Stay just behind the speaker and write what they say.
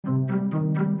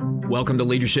Welcome to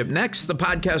Leadership Next, the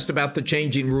podcast about the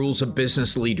changing rules of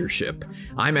business leadership.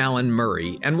 I'm Alan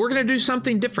Murray, and we're going to do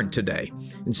something different today.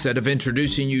 Instead of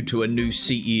introducing you to a new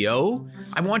CEO,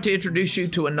 I want to introduce you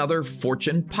to another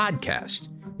Fortune podcast.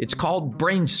 It's called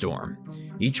Brainstorm.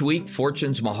 Each week,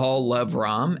 Fortune's Michal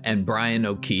Lev-Ram and Brian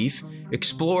O'Keefe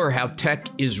explore how tech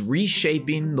is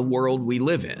reshaping the world we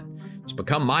live in. It's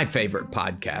become my favorite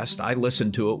podcast. I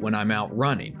listen to it when I'm out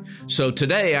running. So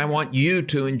today I want you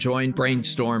to enjoy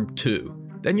Brainstorm too.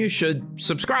 Then you should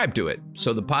subscribe to it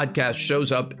so the podcast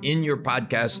shows up in your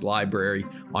podcast library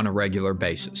on a regular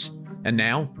basis. And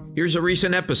now, here's a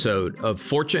recent episode of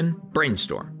Fortune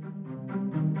Brainstorm.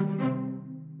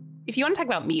 If you want to talk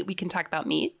about meat, we can talk about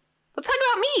meat. Let's talk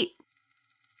about meat.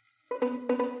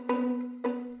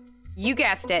 You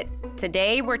guessed it.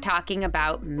 Today we're talking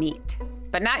about meat.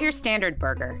 But not your standard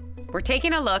burger. We're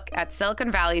taking a look at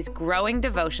Silicon Valley's growing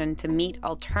devotion to meat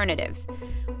alternatives.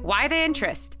 Why the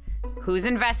interest? Who's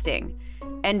investing?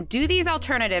 And do these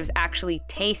alternatives actually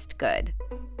taste good?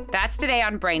 That's today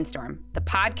on Brainstorm, the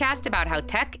podcast about how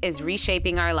tech is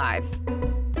reshaping our lives.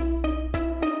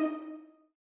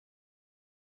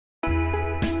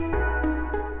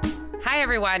 Hi,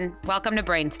 everyone. Welcome to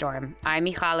Brainstorm. I'm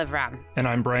Michal Lev-Ram. And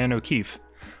I'm Brian O'Keefe.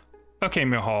 Okay,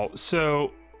 Michal,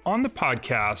 so on the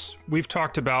podcast, we've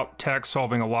talked about tech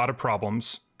solving a lot of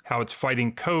problems, how it's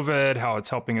fighting COVID, how it's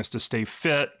helping us to stay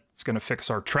fit, it's going to fix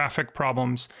our traffic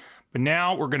problems. But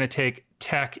now we're going to take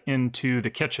tech into the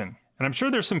kitchen. And I'm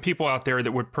sure there's some people out there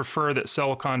that would prefer that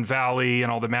Silicon Valley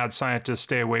and all the mad scientists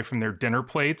stay away from their dinner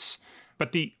plates.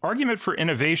 But the argument for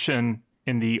innovation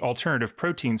in the alternative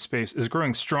protein space is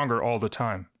growing stronger all the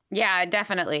time. Yeah,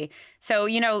 definitely. So,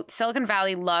 Silicon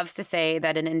Valley loves to say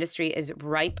that an industry is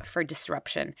ripe for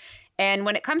disruption. And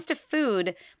when it comes to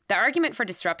food, the argument for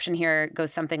disruption here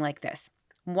goes something like this.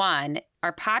 1,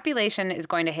 our population is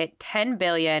going to hit 10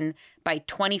 billion by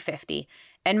 2050,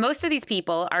 and most of these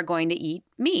people are going to eat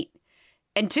meat.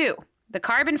 And 2, the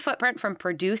carbon footprint from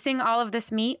producing all of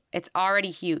this meat, it's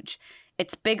already huge.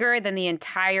 It's bigger than the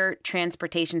entire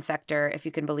transportation sector, if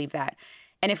you can believe that.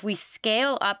 And if we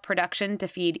scale up production to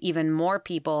feed even more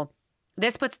people,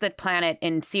 this puts the planet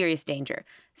in serious danger.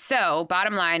 So,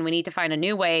 bottom line, we need to find a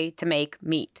new way to make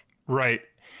meat. Right.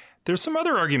 There's some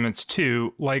other arguments,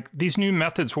 too, like these new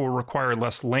methods will require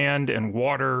less land and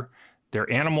water.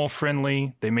 They're animal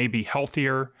friendly. They may be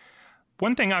healthier.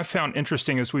 One thing I've found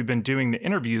interesting as we've been doing the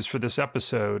interviews for this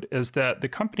episode is that the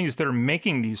companies that are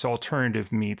making these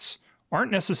alternative meats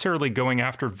aren't necessarily going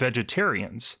after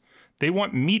vegetarians. They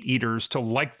want meat eaters to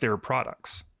like their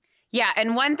products. Yeah,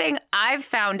 and one thing I've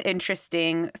found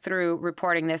interesting through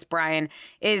reporting this, Brian,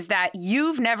 is that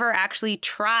you've never actually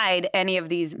tried any of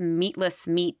these meatless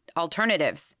meat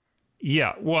alternatives.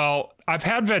 Yeah, well, I've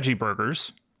had veggie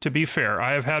burgers. To be fair,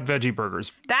 I have had veggie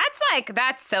burgers.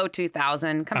 That's so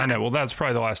 2000. Come on. I know. Well, that's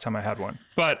probably the last time I had one.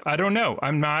 But I don't know.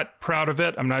 I'm not proud of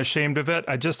it. I'm not ashamed of it.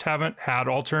 I just haven't had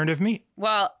alternative meat.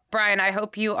 Well, Brian, I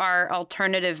hope you are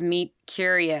alternative meat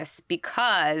curious,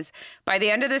 because by the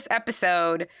end of this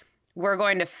episode, we're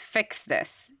going to fix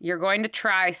this. You're going to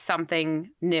try something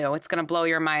new. It's going to blow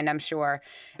your mind, I'm sure.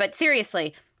 But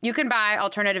seriously, you can buy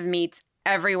alternative meats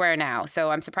everywhere now.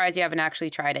 So I'm surprised you haven't actually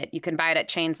tried it. You can buy it at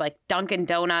chains like Dunkin'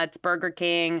 Donuts, Burger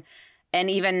King, and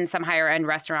even some higher end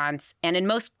restaurants, and in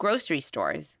most grocery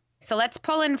stores. So let's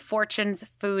pull in Fortune's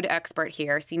food expert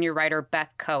here, senior writer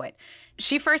Beth Koet.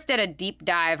 She first did a deep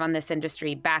dive on this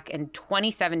industry back in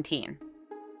 2017.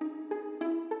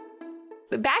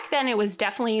 Back then, it was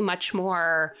definitely much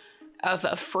more of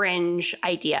a fringe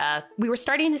idea. We were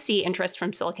starting to see interest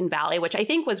from Silicon Valley, which I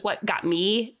think was what got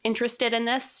me interested in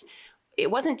this. It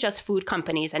wasn't just food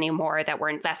companies anymore that were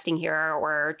investing here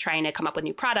or trying to come up with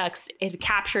new products. It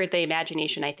captured the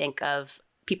imagination, I think, of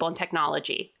people in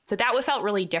technology. So that felt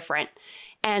really different.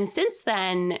 And since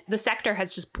then, the sector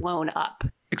has just blown up.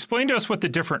 Explain to us what the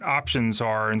different options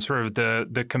are and sort of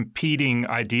the competing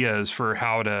ideas for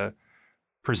how to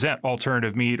present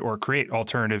alternative meat or create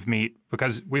alternative meat,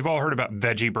 because we've all heard about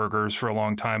veggie burgers for a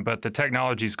long time, but the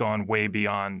technology's gone way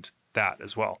beyond that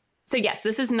as well. So yes,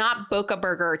 this is not Boca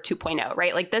Burger 2.0,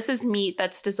 right? Like this is meat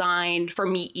that's designed for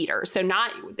meat eaters. So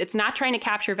it's not trying to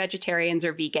capture vegetarians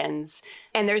or vegans.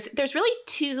 And there's really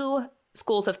 2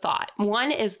 schools of thought.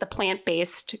 One is the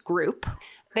plant-based group.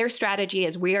 Their strategy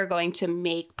is we are going to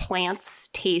make plants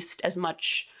taste as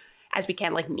much as we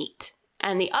can like meat.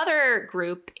 And the other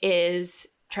group is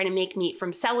trying to make meat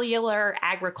from cellular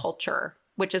agriculture,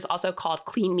 which is also called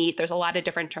clean meat. There's a lot of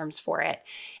different terms for it.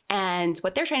 And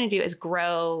what they're trying to do is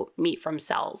grow meat from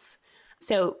cells.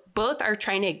 So both are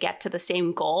trying to get to the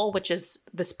same goal, which is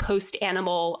this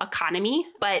post-animal economy,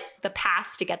 but the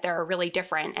paths to get there are really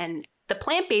different. And the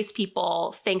plant-based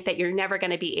people think that you're never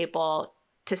going to be able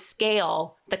to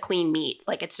scale the clean meat.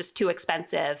 Like, it's just too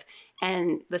expensive.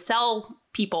 And the cell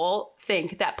people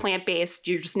think that plant-based,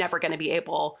 you're just never going to be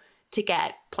able to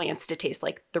get plants to taste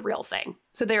like the real thing.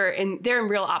 So they're in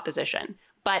real opposition.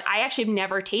 But I actually have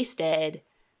never tasted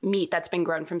meat that's been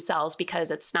grown from cells because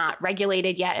it's not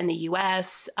regulated yet in the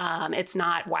US. It's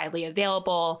not widely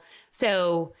available.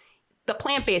 So the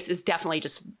plant-based is definitely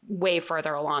just way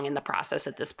further along in the process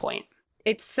at this point.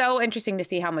 It's so interesting to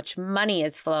see how much money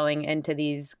is flowing into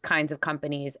these kinds of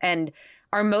companies. And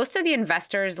are most of the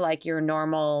investors like your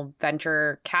normal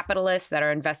venture capitalists that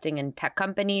are investing in tech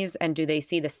companies? And do they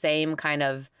see the same kind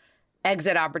of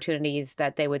exit opportunities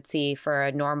that they would see for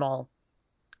a normal,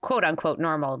 quote unquote,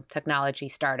 normal technology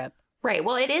startup? Right.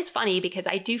 Well, it is funny because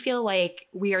I do feel like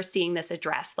we are seeing this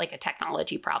addressed like a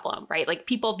technology problem, right? Like,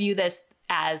 people view this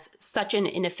as such an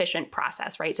inefficient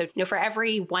process, right? So, for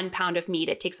every 1 pound of meat,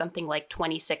 it takes something like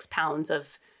 26 pounds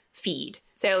of feed.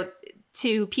 So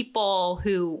to people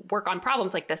who work on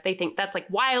problems like this, they think that's like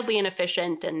wildly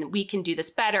inefficient and we can do this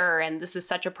better. And this is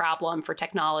such a problem for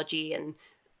technology and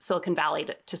Silicon Valley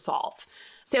to solve.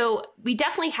 So we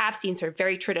definitely have seen sort of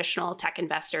very traditional tech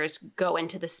investors go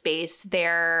into the space.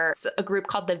 There's a group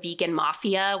called the Vegan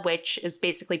Mafia, which is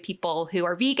basically people who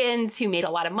are vegans, who made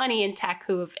a lot of money in tech,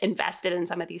 who have invested in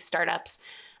some of these startups.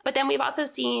 But then we've also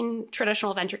seen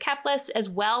traditional venture capitalists as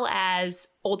well as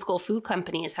old school food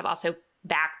companies have also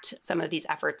backed some of these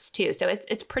efforts too. So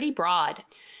it's pretty broad.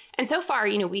 And so far,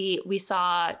 we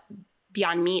saw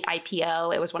Beyond Meat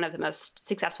IPO. It was one of the most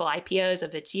successful IPOs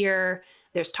of its year.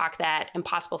 There's talk that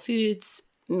Impossible Foods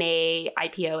may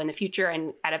IPO in the future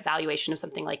and at a valuation of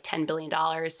something like $10 billion.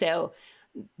 So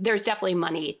there's definitely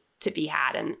money to be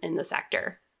had in the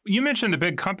sector. You mentioned the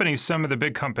big companies, some of the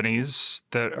big companies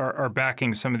that are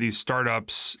backing some of these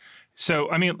startups. So,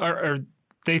 I mean, are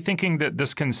they thinking that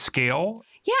this can scale?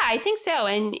 Yeah, I think so.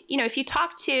 And, if you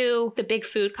talk to the big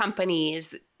food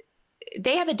companies,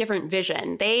 they have a different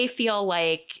vision. They feel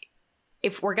like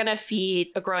if we're going to feed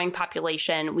a growing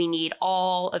population, we need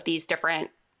all of these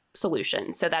different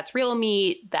solutions. So that's real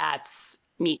meat, that's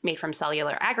meat made from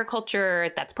cellular agriculture,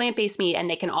 that's plant-based meat, and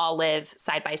they can all live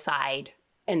side by side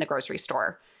in the grocery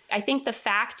store. I think the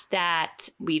fact that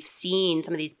we've seen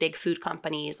some of these big food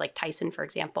companies like Tyson, for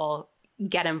example,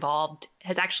 get involved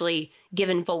has actually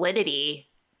given validity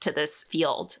to this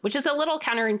field, which is a little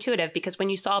counterintuitive because when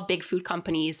you saw big food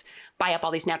companies buy up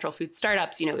all these natural food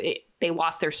startups, they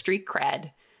lost their street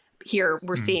cred. Here,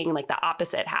 we're seeing like the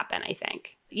opposite happen, I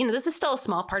think. This is still a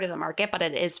small part of the market, but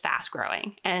it is fast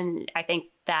growing. And I think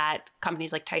that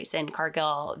companies like Tyson,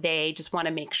 Cargill, they just want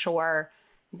to make sure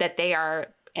that they are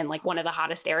in like one of the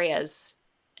hottest areas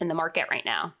in the market right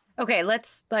now. Okay,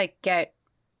 let's get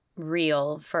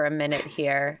real for a minute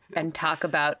here and talk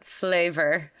about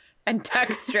flavor and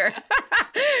texture.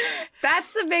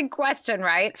 That's the big question,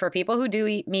 right? For people who do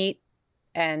eat meat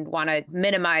and want to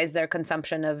minimize their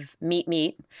consumption of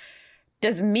meat,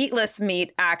 does meatless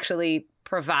meat actually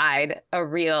provide a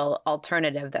real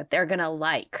alternative that they're going to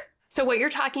like? So what you're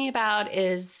talking about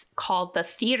is called the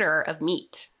theater of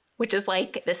meat, which is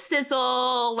like the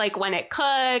sizzle, like when it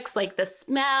cooks, like the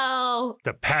smell.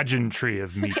 The pageantry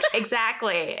of meat.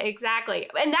 Exactly.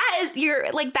 And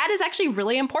that is actually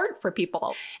really important for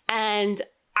people. And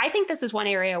I think this is one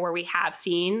area where we have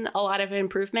seen a lot of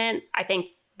improvement. I think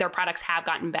their products have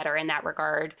gotten better in that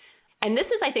regard. And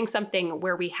this is, I think, something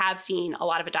where we have seen a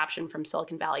lot of adoption from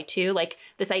Silicon Valley too. Like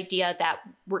this idea that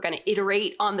we're going to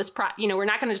iterate on this we're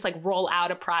not going to just like roll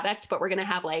out a product, but we're going to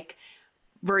have like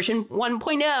version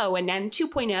 1.0 and then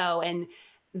 2.0. And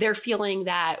they're feeling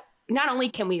that not only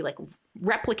can we like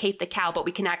replicate the cow, but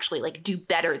we can actually like do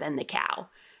better than the cow.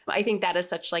 I think that is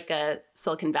such like a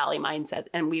Silicon Valley mindset.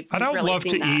 And I don't really love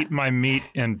to eat my meat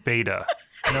in beta.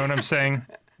 You know what I'm saying?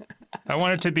 I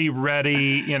want it to be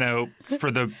ready,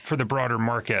 for the broader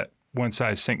market once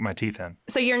I sink my teeth in.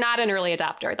 So you're not an early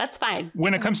adopter. That's fine.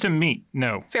 When it comes to meat,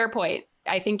 no. Fair point.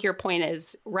 I think your point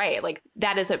is right. Like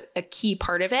that is a key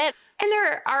part of it. And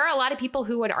there are a lot of people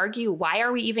who would argue, why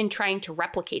are we even trying to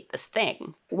replicate this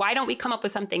thing? Why don't we come up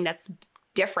with something that's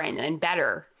different and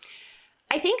better?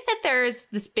 I think that there's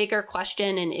this bigger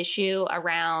question and issue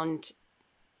around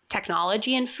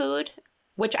technology in food,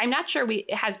 which I'm not sure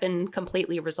has been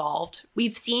completely resolved.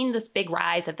 We've seen this big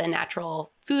rise of the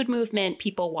natural food movement.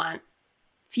 People want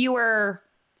fewer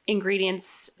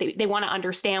ingredients. They want to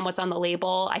understand what's on the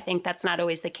label. I think that's not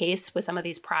always the case with some of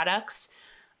these products.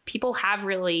 people have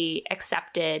really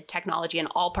accepted technology in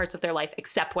all parts of their life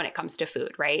except when it comes to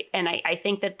food, right? And I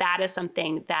think that that is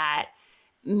something that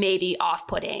may be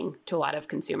off-putting to a lot of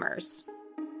consumers.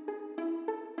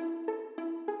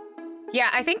 Yeah,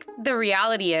 I think the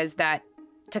reality is that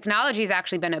technology has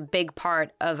actually been a big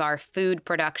part of our food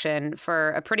production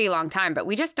for a pretty long time, but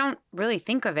we just don't really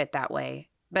think of it that way.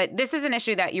 But this is an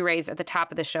issue that you raised at the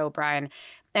top of the show, Brian.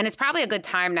 And it's probably a good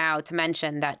time now to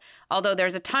mention that although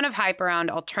there's a ton of hype around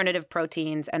alternative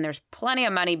proteins and there's plenty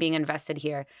of money being invested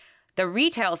here, the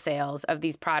retail sales of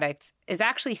these products is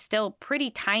actually still pretty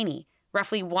tiny.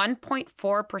 Roughly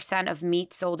 1.4% of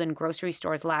meat sold in grocery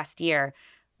stores last year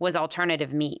was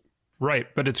alternative meat. Right,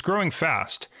 but it's growing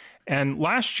fast. And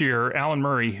last year, Alan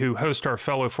Murray, who hosts our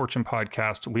fellow Fortune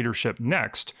podcast, Leadership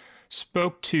Next,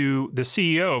 spoke to the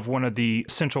CEO of one of the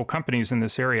essential companies in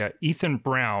this area, Ethan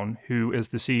Brown, who is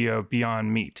the CEO of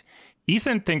Beyond Meat.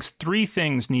 Ethan thinks 3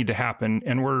 things need to happen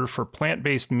in order for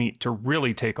plant-based meat to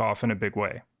really take off in a big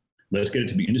way. Let's get it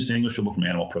to be indistinguishable from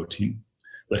animal protein.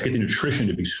 Let's get the nutrition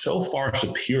to be so far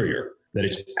superior that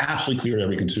it's absolutely clear to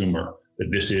every consumer that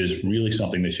this is really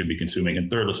something they should be consuming.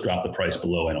 And third, let's drop the price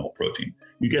below animal protein.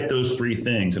 You get those 3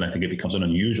 things, and I think it becomes an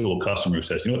unusual customer who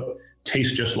says, you know what,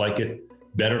 tastes just like it,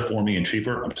 better for me and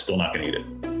cheaper, I'm still not going to eat it.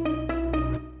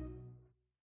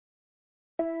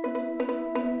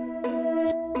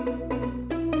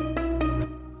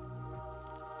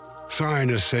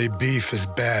 Scientists say beef is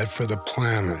bad for the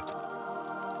planet.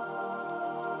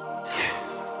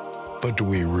 But do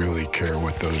we really care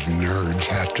what those nerds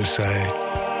have to say?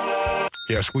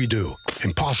 Yes, we do.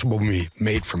 Impossible meat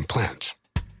made from plants.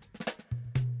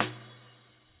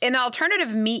 In the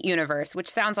alternative meat universe, which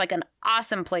sounds like an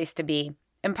awesome place to be,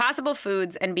 Impossible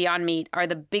Foods and Beyond Meat are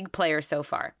the big players so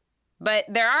far. But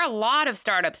there are a lot of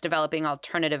startups developing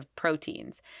alternative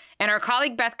proteins. And our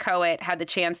colleague Beth Coet had the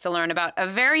chance to learn about a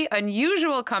very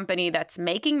unusual company that's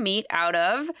making meat out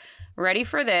of, ready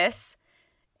for this,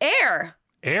 air.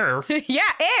 Air? Yeah,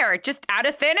 air, just out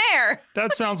of thin air.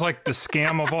 That sounds like the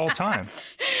scam of all time.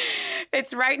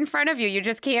 It's right in front of you. You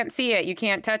just can't see it. You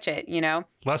can't touch it, you know?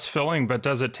 Less filling, but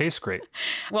does it taste great?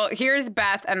 Well, here's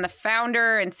Beth and the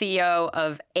founder and CEO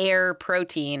of Air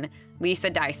Protein,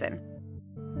 Lisa Dyson.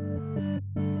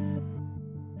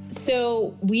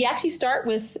 So we actually start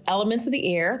with elements of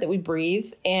the air that we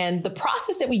breathe. And the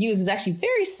process that we use is actually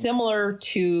very similar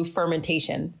to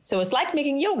fermentation. So it's like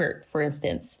making yogurt, for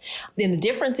instance. Then the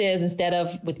difference is instead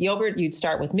of with yogurt, you'd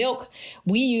start with milk.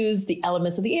 We use the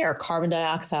elements of the air, carbon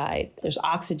dioxide, there's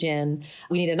oxygen.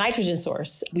 We need a nitrogen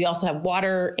source. We also have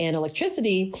water and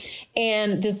electricity.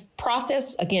 And this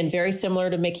process, again, very similar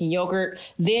to making yogurt.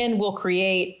 Then we'll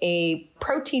create a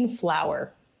protein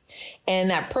flour. And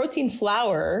that protein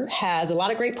flour has a lot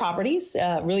of great properties,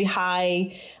 really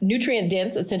high nutrient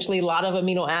dense, essentially a lot of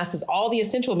amino acids, all the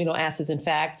essential amino acids, in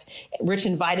fact, rich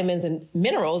in vitamins and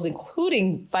minerals,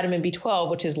 including vitamin B12,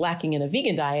 which is lacking in a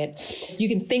vegan diet. You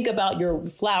can think about your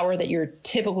flour that you're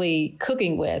typically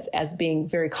cooking with as being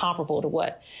very comparable to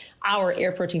what our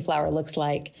Air Protein flour looks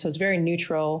like. So it's very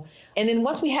neutral. And then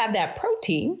once we have that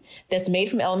protein that's made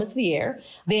from elements of the air,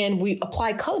 then we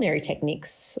apply culinary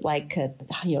techniques like,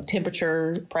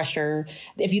 temperature, pressure.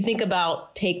 If you think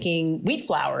about taking wheat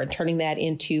flour and turning that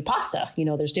into pasta,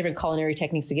 there's different culinary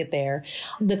techniques to get there.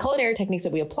 The culinary techniques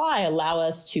that we apply allow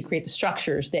us to create the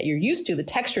structures that you're used to, the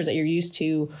textures that you're used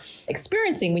to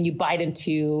experiencing when you bite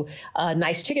into a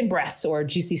nice chicken breast or a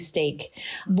juicy steak.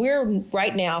 We're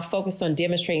right now focused on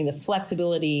demonstrating the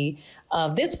flexibility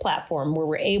of this platform where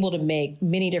we're able to make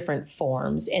many different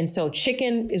forms. And so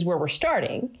chicken is where we're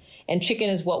starting. And chicken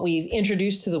is what we've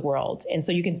introduced to the world. And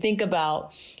so you can think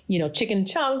about, chicken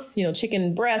chunks,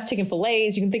 chicken breasts, chicken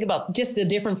fillets. You can think about just the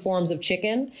different forms of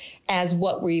chicken as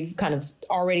what we've kind of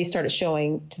already started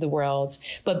showing to the world.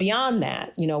 But beyond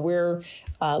that, we're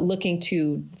looking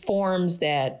to forms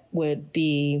that would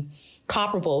be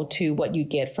comparable to what you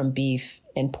get from beef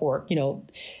and pork.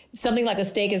 Something like a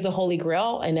steak is the holy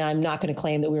grail. And I'm not going to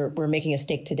claim that we're making a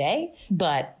steak today,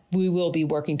 but we will be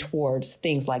working towards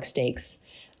things like steaks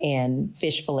and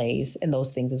fish fillets and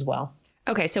those things as well.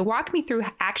 Okay, so walk me through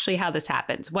actually how this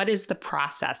happens. What is the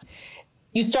process?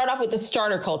 You start off with the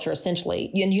starter culture,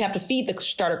 essentially, and you have to feed the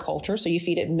starter culture. So you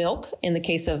feed it milk in the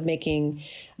case of making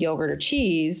yogurt or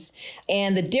cheese.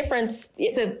 And the difference,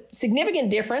 it's a significant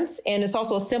difference, and it's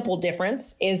also a simple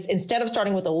difference, is instead of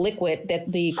starting with a liquid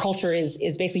that the culture is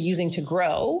basically using to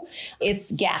grow,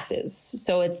 it's gases.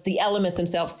 So it's the elements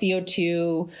themselves,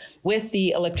 CO2, with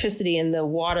the electricity and the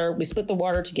water. We split the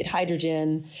water to get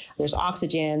hydrogen. There's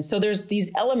oxygen. So there's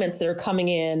these elements that are coming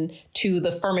in to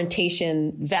the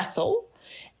fermentation vessel.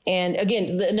 And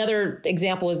again, another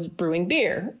example is brewing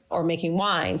beer or making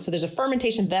wine. So there's a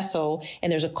fermentation vessel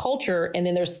and there's a culture and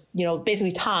then there's,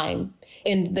 basically time.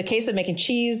 In the case of making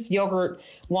cheese, yogurt,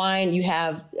 wine, you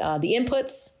have the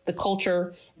inputs, the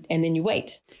culture, and then you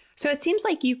wait. So it seems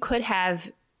like you could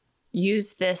have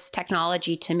used this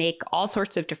technology to make all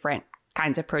sorts of different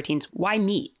kinds of proteins. Why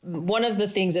meat? One of the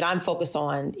things that I'm focused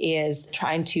on is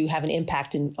trying to have an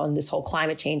impact on this whole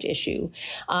climate change issue.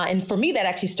 And for me, that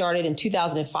actually started in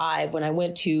 2005 when I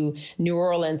went to New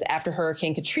Orleans after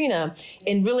Hurricane Katrina.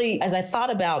 And really, as I thought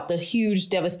about the huge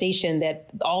devastation that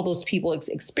all those people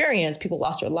experienced, people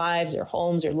lost their lives, their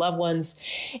homes, their loved ones.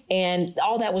 And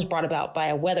all that was brought about by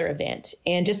a weather event.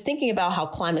 And just thinking about how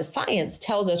climate science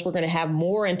tells us we're going to have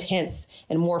more intense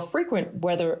and more frequent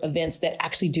weather events that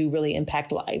actually do really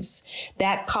impact lives.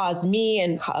 That caused me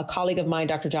and a colleague of mine,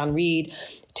 Dr. John Reed,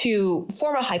 to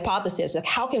form a hypothesis of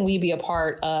how can we be a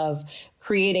part of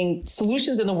creating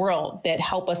solutions in the world that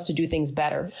help us to do things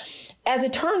better. As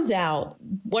it turns out,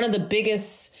 one of the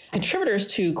biggest contributors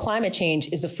to climate change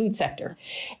is the food sector.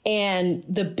 And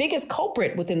the biggest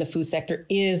culprit within the food sector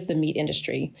is the meat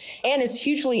industry. And it's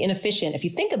hugely inefficient. If you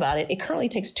think about it, it currently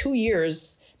takes 2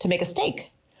 years to make a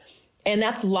steak. And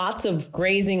that's lots of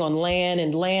grazing on land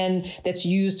and land that's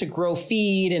used to grow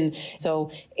feed. And so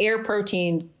air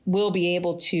protein will be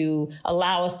able to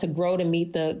allow us to grow to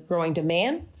meet the growing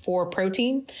demand for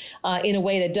protein in a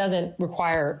way that doesn't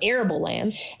require arable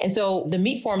lands. And so the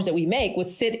meat forms that we make would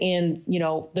sit in,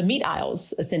 the meat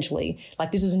aisles, essentially.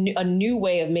 Like this is a new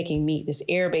way of making meat, this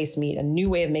air-based meat, a new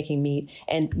way of making meat.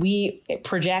 And we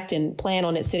project and plan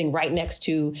on it sitting right next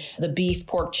to the beef,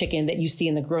 pork, chicken that you see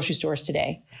in the grocery stores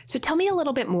today. So tell me a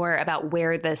little bit more about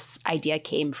where this idea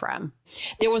came from.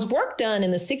 There was work done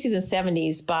in the 60s and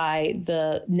 70s by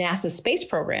the NASA space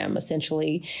program,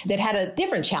 essentially, that had a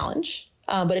different challenge.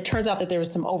 But it turns out that there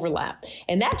was some overlap.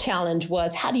 And that challenge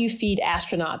was, how do you feed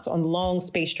astronauts on long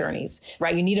space journeys,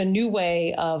 right? You need a new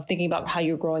way of thinking about how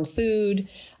you're growing food.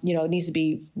 It needs to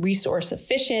be resource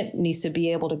efficient, it needs to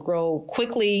be able to grow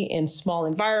quickly in small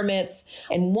environments.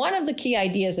 And one of the key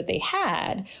ideas that they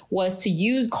had was to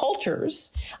use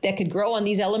cultures that could grow on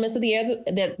these elements of the air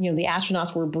that the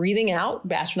astronauts were breathing out.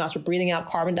 The astronauts were breathing out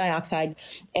carbon dioxide.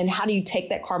 And how do you take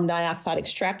that carbon dioxide,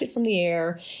 extract it from the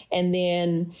air, and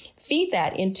then feed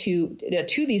that into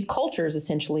to these cultures,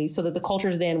 essentially, so that the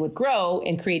cultures then would grow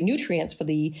and create nutrients for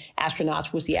the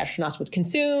astronauts, which the astronauts would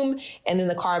consume. And then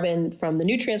the carbon from the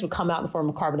nutrients would come out in the form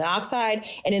of carbon dioxide.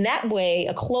 And in that way,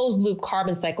 a closed loop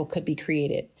carbon cycle could be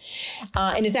created.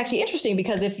 And it's actually interesting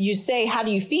because if you say, how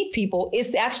do you feed people?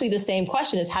 It's actually the same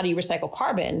question as how do you recycle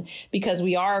carbon? Because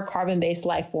we are a carbon-based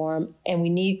life form and we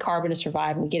need carbon to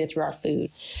survive and we get it through our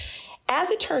food. As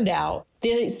it turned out,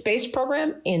 the space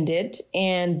program ended,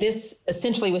 and this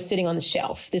essentially was sitting on the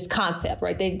shelf, this concept,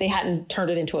 right? They hadn't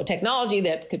turned it into a technology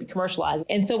that could be commercialized.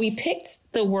 And so we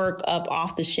picked the work up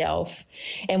off the shelf,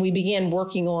 and we began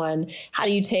working on how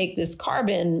do you take this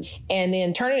carbon and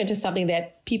then turn it into something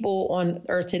that people on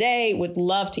Earth today would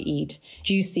love to eat,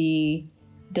 juicy,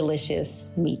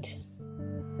 delicious meat.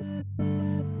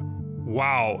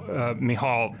 Wow,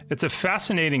 Michal, it's a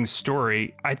fascinating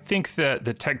story. I think that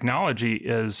the technology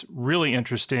is really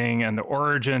interesting and the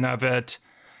origin of it.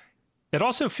 It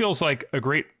also feels like a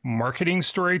great marketing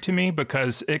story to me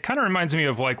because it kind of reminds me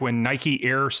of like when Nike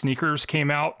Air sneakers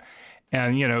came out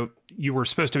and, you were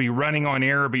supposed to be running on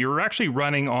air, but you were actually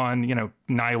running on,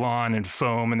 nylon and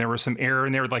foam, and there was some air,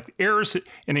 and air is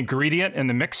an ingredient in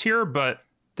the mix here, but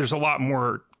there's a lot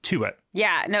more to it.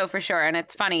 Yeah, no, for sure. And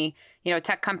it's funny,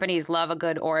 tech companies love a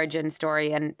good origin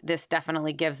story, and this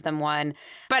definitely gives them one.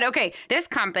 But okay, this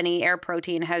company, Air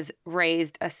Protein, has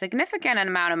raised a significant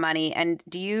amount of money. And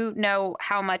do you know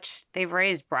how much they've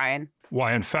raised, Brian?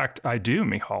 Why, in fact, I do,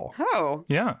 Michal. Oh.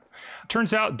 Yeah.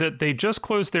 Turns out that they just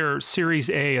closed their Series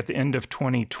A at the end of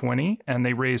 2020, and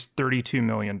they raised $32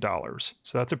 million.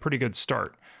 So that's a pretty good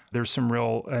start. There's some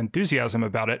real enthusiasm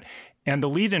about it. And the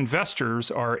lead investors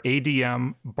are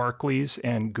ADM, Barclays,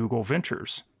 and Google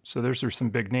Ventures. So those are some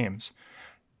big names.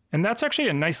 And that's actually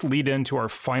a nice lead into our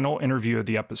final interview of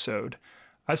the episode.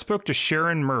 I spoke to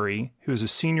Sharon Murray, who is a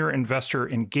senior investor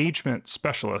engagement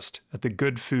specialist at the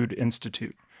Good Food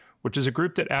Institute, which is a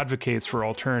group that advocates for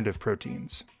alternative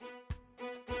proteins.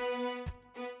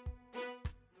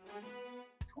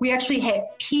 We actually hit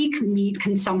peak meat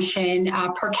consumption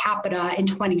per capita in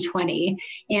 2020,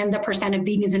 and the percent of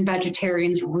vegans and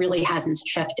vegetarians really hasn't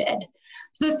shifted.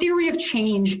 So the theory of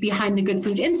change behind the Good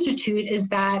Food Institute is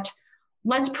that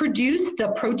let's produce the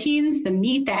proteins, the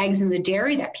meat, the eggs, and the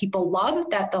dairy that people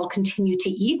love, that they'll continue to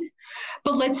eat.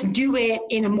 but let's do it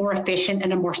in a more efficient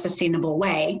and a more sustainable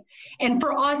way. And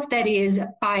for us, that is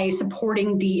by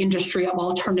supporting the industry of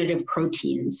alternative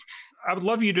proteins. I would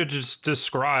love you to just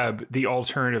describe the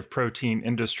alternative protein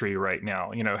industry right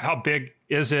now. How big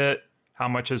is it? How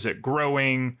much is it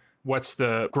growing? What's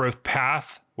the growth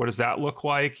path? What does that look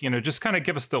like? Just kind of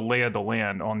give us the lay of the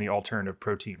land on the alternative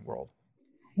protein world.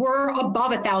 We're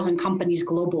above 1,000 companies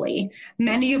globally.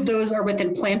 Many of those are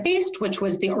within plant-based, which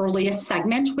was the earliest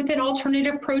segment within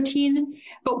alternative protein.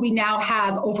 But we now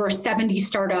have over 70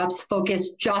 startups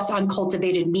focused just on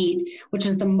cultivated meat, which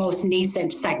is the most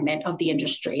nascent segment of the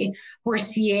industry. We're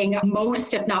seeing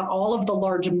most, if not all, of the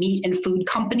large meat and food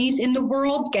companies in the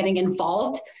world getting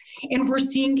involved. And we're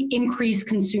seeing increased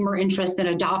consumer interest and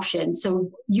adoption.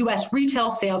 So US retail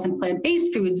sales in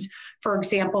plant-based foods, for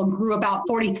example, grew about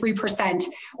 43%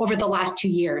 over the last 2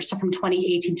 years, so from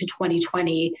 2018 to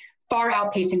 2020, far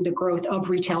outpacing the growth of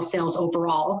retail sales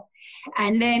overall.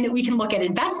 And then we can look at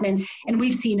investments, and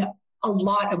we've seen a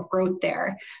lot of growth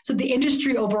there. So the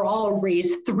industry overall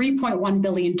raised $3.1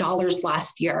 billion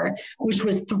last year, which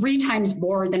was 3 times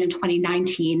more than in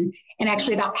 2019, and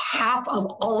actually about half of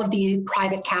all of the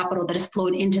private capital that has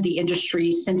flowed into the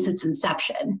industry since its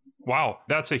inception. Wow,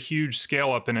 that's a huge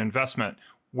scale up in investment.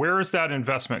 Where is that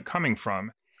investment coming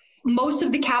from? Most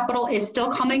of the capital is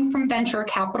still coming from venture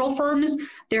capital firms.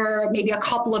 There are maybe a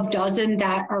couple of dozen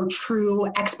that are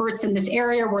true experts in this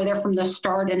area where they're from the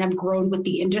start and have grown with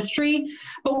the industry.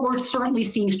 But we're certainly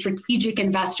seeing strategic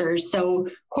investors, so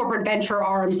corporate venture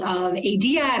arms of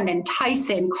ADM and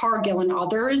Tyson, Cargill, and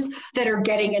others that are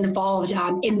getting involved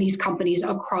in these companies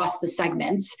across the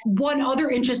segments. One other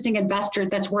interesting investor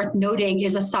that's worth noting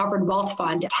is a sovereign wealth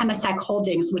fund, Temasek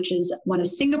Holdings, which is one of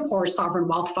Singapore's sovereign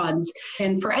wealth funds.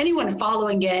 And for anyone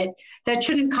following it, that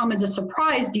shouldn't come as a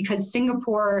surprise because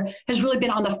Singapore has really been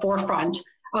on the forefront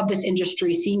of this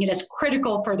industry, seeing it as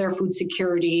critical for their food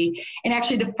security. And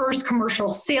actually the first commercial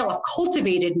sale of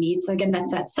cultivated meat, so again,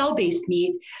 that's that cell-based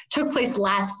meat, took place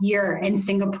last year in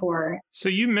Singapore. So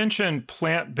you mentioned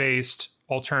plant-based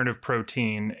alternative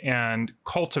protein and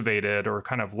cultivated or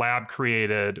kind of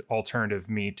lab-created alternative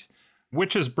meat.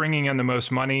 Which is bringing in the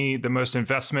most money, the most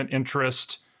investment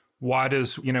interest? Why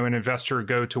does, an investor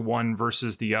go to one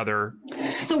versus the other?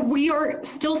 So we are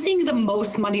still seeing the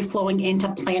most money flowing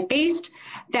into plant-based.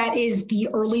 That is the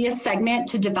earliest segment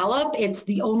to develop. It's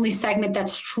the only segment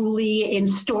that's truly in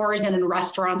stores and in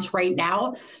restaurants right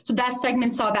now. So that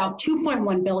segment saw about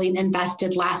 $2.1 billion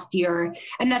invested last year,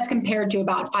 and that's compared to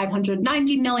about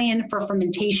 $590 million for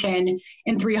fermentation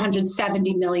and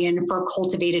 $370 million for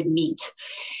cultivated meat.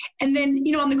 And then,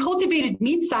 on the cultivated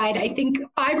meat side, I think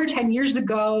 5 or 10 years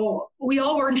ago, we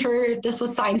all weren't sure if this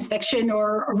was science fiction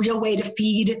or a real way to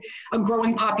feed a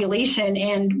growing population.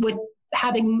 And with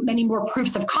having many more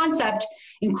proofs of concept,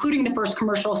 including the first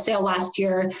commercial sale last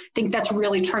year, I think that's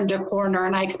really turned a corner,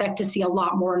 and I expect to see a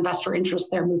lot more investor interest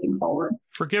there moving forward.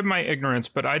 Forgive my ignorance,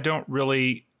 but I don't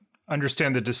really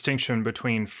understand the distinction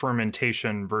between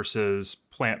fermentation versus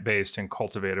plant-based and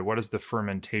cultivated. What is the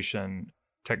fermentation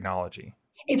technology?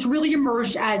 It's really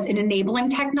emerged as an enabling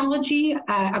technology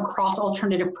across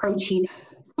alternative protein.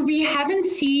 We haven't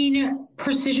seen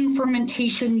precision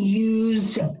fermentation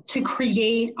used to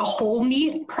create a whole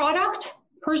meat product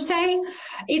per se.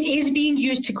 It is being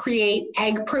used to create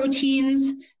egg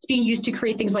proteins. It's being used to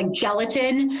create things like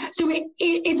gelatin. So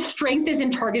its strength is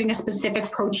in targeting a specific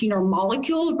protein or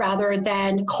molecule rather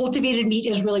than cultivated meat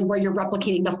is really where you're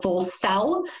replicating the full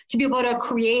cell to be able to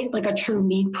create like a true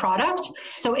meat product.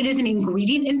 So it is an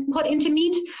ingredient input into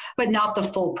meat, but not the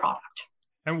full product.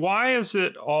 And why is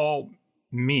it all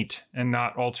meat and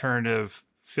not alternative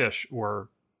fish or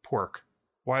pork?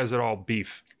 Why is it all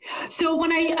beef? So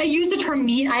when I use the term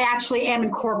meat, I actually am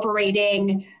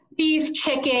incorporating beef,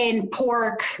 chicken,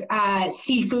 pork,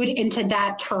 seafood into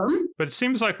that term. But it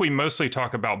seems like we mostly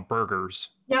talk about burgers.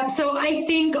 Yeah, so I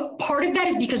think part of that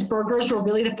is because burgers were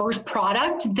really the first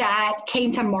product that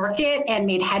came to market and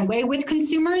made headway with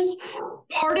consumers.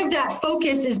 Part of that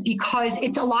focus is because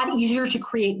it's a lot easier to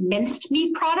create minced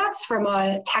meat products from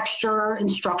a texture and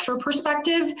structure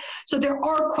perspective. So there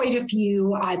are quite a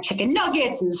few chicken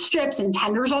nuggets and strips and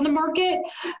tenders on the market,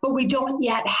 but we don't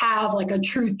yet have like a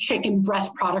true chicken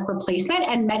breast product replacement.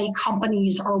 And many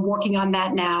companies are working on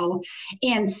that now.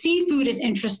 And seafood is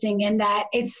interesting in that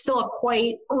it's still a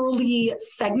quite early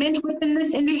segment within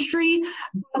this industry.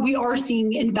 We are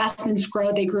seeing investments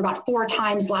grow. They grew about 4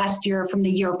 times last year from the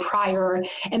year prior.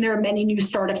 And there are many new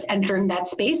startups entering that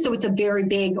space. So it's a very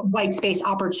big white space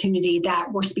opportunity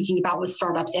that we're speaking about with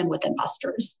startups and with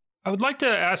investors. I would like to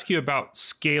ask you about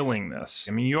scaling this.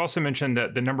 I mean, you also mentioned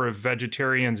that the number of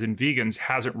vegetarians and vegans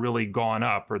hasn't really gone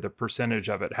up, or the percentage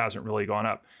of it hasn't really gone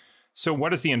up. So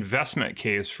what is the investment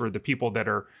case for the people that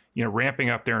are, ramping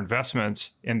up their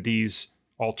investments in these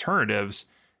alternatives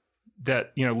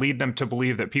that, lead them to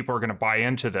believe that people are going to buy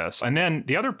into this? And then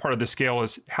the other part of the scale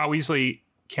is how easily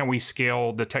can we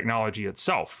scale the technology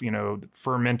itself?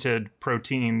 Fermented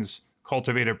proteins,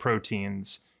 cultivated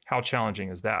proteins, how challenging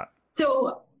is that?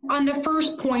 So on the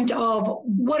first point of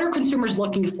what are consumers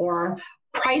looking for,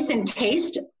 price and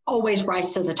taste always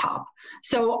rise to the top.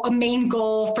 So a main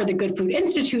goal for the Good Food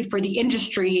Institute, for the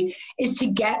industry, is to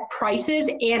get prices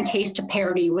and taste to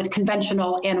parity with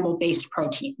conventional animal-based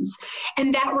proteins.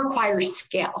 And that requires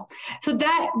scale. So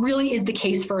that really is the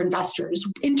case for investors.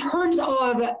 In terms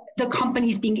of the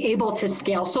companies being able to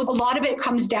scale, so a lot of it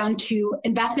comes down to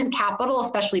investment capital,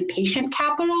 especially patient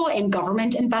capital, and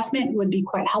government investment would be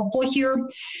quite helpful here.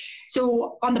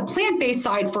 So on the plant-based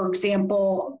side, for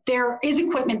example, there is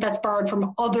equipment that's borrowed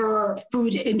from other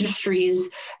food industries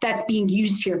that's being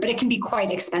used here, but it can be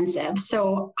quite expensive.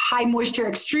 So high moisture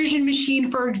extrusion machine,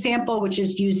 for example, which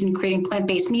is used in creating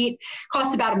plant-based meat,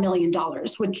 costs about $1 million,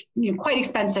 which quite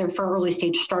expensive for early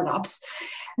stage startups.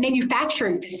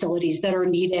 Manufacturing facilities that are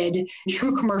needed,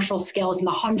 true commercial scales in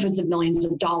the hundreds of millions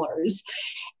of dollars.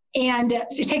 And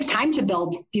it takes time to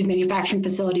build these manufacturing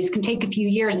facilities, can take a few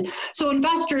years. So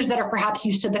investors that are perhaps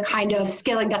used to the kind of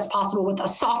scaling that's possible with a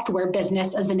software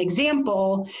business, as an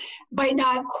example, might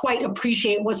not quite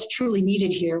appreciate what's truly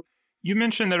needed here. You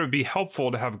mentioned that it would be helpful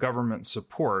to have government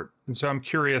support. And so I'm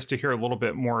curious to hear a little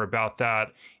bit more about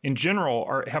that. In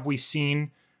general, have we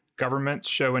seen governments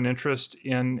show an interest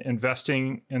in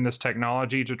investing in this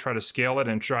technology to try to scale it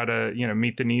and try to,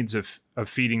 meet the needs of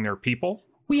feeding their people?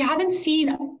 We haven't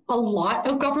seen a lot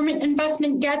of government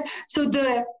investment yet. So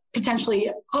the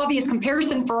potentially obvious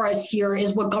comparison for us here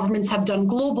is what governments have done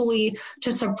globally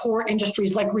to support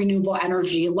industries like renewable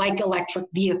energy, like electric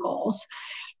vehicles.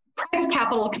 Private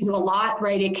capital can do a lot,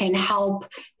 right? It can help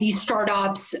these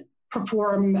startups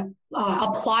perform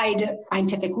applied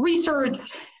scientific research,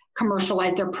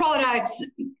 commercialize their products,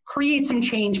 create some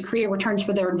change, create returns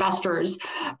for their investors.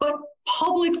 But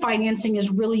public financing is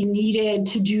really needed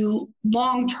to do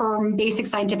long-term basic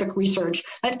scientific research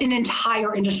that an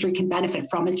entire industry can benefit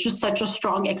from. It's just such a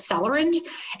strong accelerant.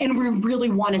 And we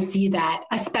really want to see that,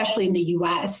 especially in the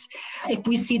US. If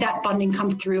we see that funding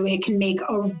come through, it can make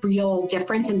a real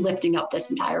difference in lifting up this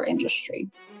entire industry.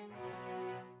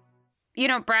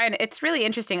 Brian, it's really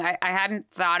interesting. I hadn't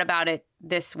thought about it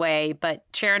this way, but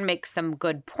Sharon makes some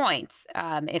good points.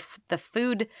 If the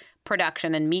food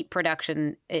production and meat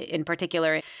production in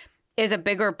particular is a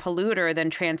bigger polluter than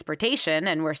transportation,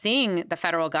 and we're seeing the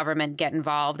federal government get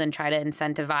involved and try to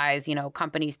incentivize,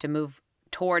 companies to move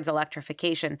towards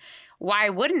electrification, why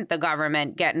wouldn't the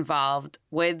government get involved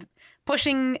with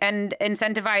pushing and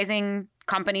incentivizing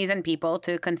companies and people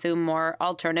to consume more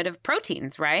alternative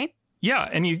proteins, right? Yeah,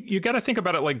 and you got to think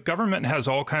about it like government has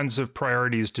all kinds of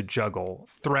priorities to juggle,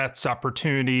 threats,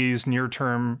 opportunities, near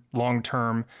term, long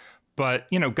term. But,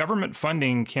 government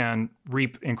funding can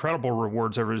reap incredible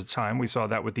rewards over time. We saw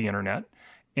that with the internet.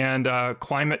 And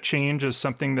climate change is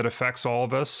something that affects all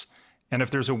of us. And if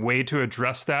there's a way to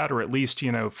address that, or at least,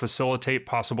 facilitate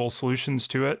possible solutions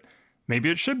to it,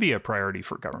 maybe it should be a priority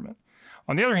for government.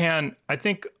 On the other hand, I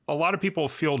think a lot of people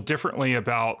feel differently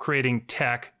about creating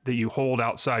tech that you hold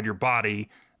outside your body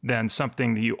than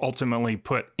something that you ultimately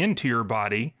put into your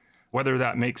body, whether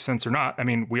that makes sense or not. I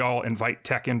mean, we all invite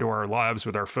tech into our lives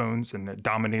with our phones, and it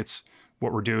dominates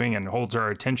what we're doing and holds our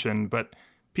attention. But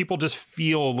people just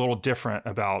feel a little different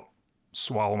about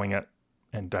swallowing it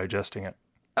and digesting it.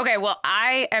 Okay, well,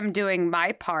 I am doing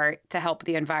my part to help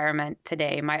the environment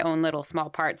today, my own little small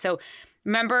part. So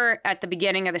remember at the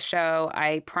beginning of the show,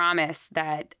 I promised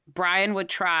that Brian would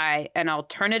try an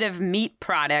alternative meat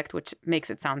product, which makes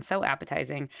it sound so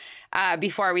appetizing,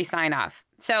 before we sign off.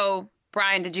 So,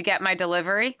 Brian, did you get my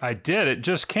delivery? I did. It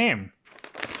just came.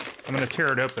 I'm going to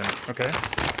tear it open, okay?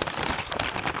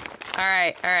 All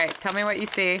right. Tell me what you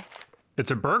see.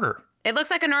 It's a burger. It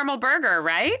looks like a normal burger,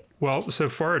 right? Well, so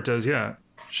far it does, yeah.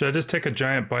 Should I just take a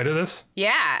giant bite of this?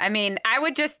 Yeah, I mean, I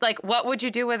would just what would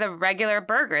you do with a regular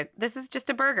burger? This is just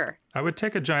a burger. I would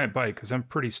take a giant bite because I'm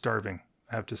pretty starving,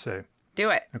 I have to say. Do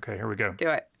it. Okay, here we go. Do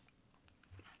it.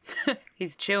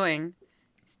 He's chewing.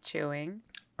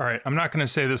 All right, I'm not going to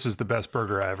say this is the best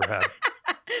burger I ever had.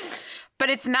 But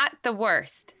it's not the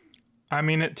worst. I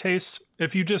mean, it tastes,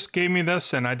 if you just gave me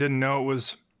this and I didn't know it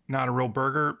was not a real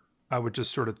burger, I would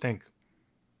just sort of think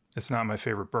it's not my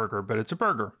favorite burger, but it's a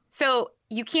burger. So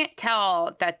you can't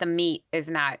tell that the meat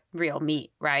is not real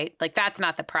meat, right? Like, that's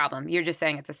not the problem. You're just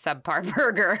saying it's a subpar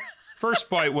burger. First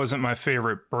bite wasn't my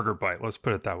favorite burger bite. Let's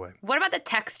put it that way. What about the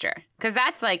texture? Because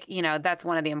that's like, that's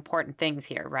one of the important things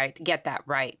here, right? To get that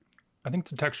right. I think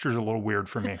the texture's a little weird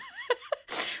for me.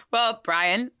 Well,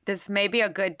 Brian, this may be a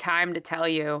good time to tell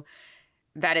you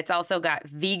that it's also got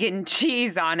vegan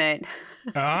cheese on it.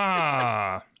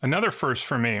 Ah, another first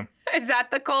for me. Is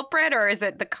that the culprit or is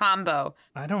it the combo?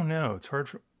 I don't know. It's hard.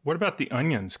 What about the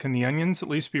onions? Can the onions at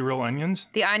least be real onions?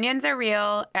 The onions are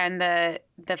real, and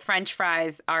the French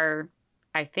fries are,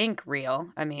 I think, real.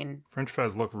 I mean, French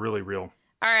fries look really real.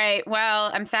 All right. Well,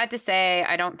 I'm sad to say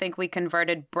I don't think we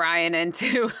converted Brian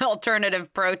into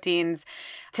alternative proteins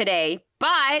today.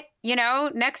 But,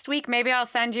 next week, maybe I'll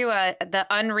send you the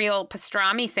Unreal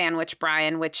Pastrami sandwich,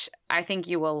 Brian, which I think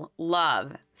you will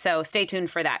love. So stay tuned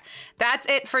for that. That's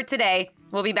it for today.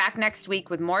 We'll be back next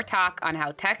week with more talk on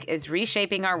how tech is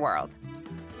reshaping our world.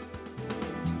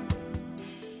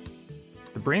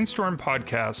 The Brainstorm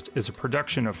podcast is a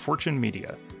production of Fortune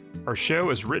Media. Our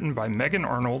show is written by Megan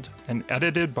Arnold and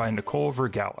edited by Nicole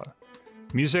Vergala.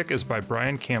 Music is by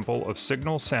Brian Campbell of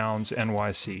Signal Sounds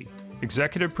NYC.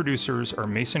 Executive producers are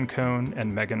Mason Cohn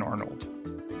and Megan Arnold.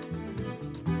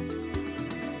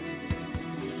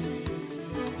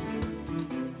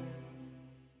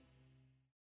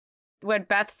 When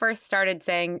Beth first started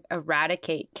saying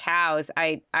eradicate cows,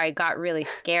 I got really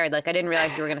scared. Like, I didn't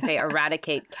realize you were going to say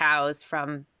eradicate cows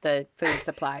from the food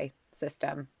supply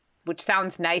system, which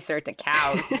sounds nicer to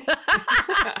cows.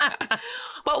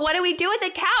 But what do we do with the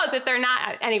cows if they're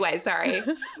not? Anyway, sorry.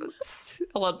 It's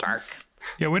a little dark.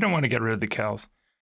 Yeah, we don't want to get rid of the cows.